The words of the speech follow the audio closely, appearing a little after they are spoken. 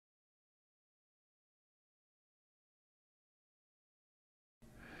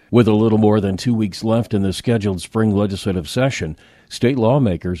With a little more than 2 weeks left in the scheduled spring legislative session, state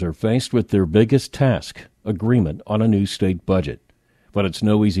lawmakers are faced with their biggest task, agreement on a new state budget. But it's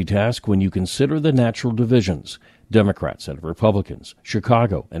no easy task when you consider the natural divisions, Democrats and Republicans,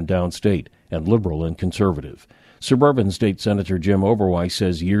 Chicago and downstate, and liberal and conservative. Suburban State Senator Jim Oberweis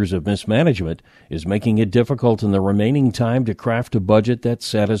says years of mismanagement is making it difficult in the remaining time to craft a budget that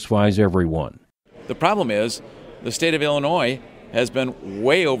satisfies everyone. The problem is the state of Illinois has been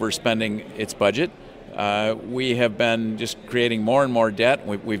way overspending its budget. We have been just creating more and more debt.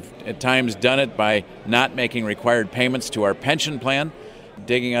 We've at times done it by not making required payments to our pension plan,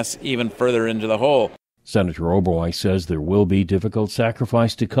 digging us even further into the hole. Senator Oberweis says there will be difficult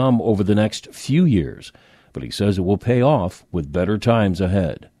sacrifice to come over the next few years, but he says it will pay off with better times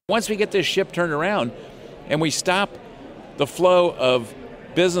ahead. Once we get this ship turned around and we stop the flow of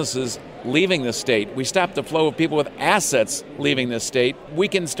businesses leaving the state, we stop the flow of people with assets leaving the state, we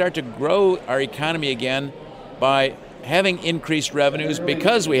can start to grow our economy again by having increased revenues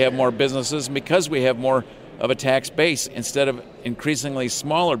because we have more businesses, because we have more of a tax base instead of increasingly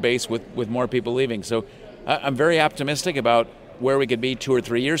smaller base with more people leaving. So I'm very optimistic about where we could be 2 or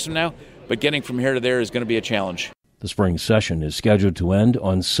 3 years from now, but getting from here to there is going to be a challenge. The spring session is scheduled to end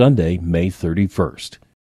on Sunday, May 31st.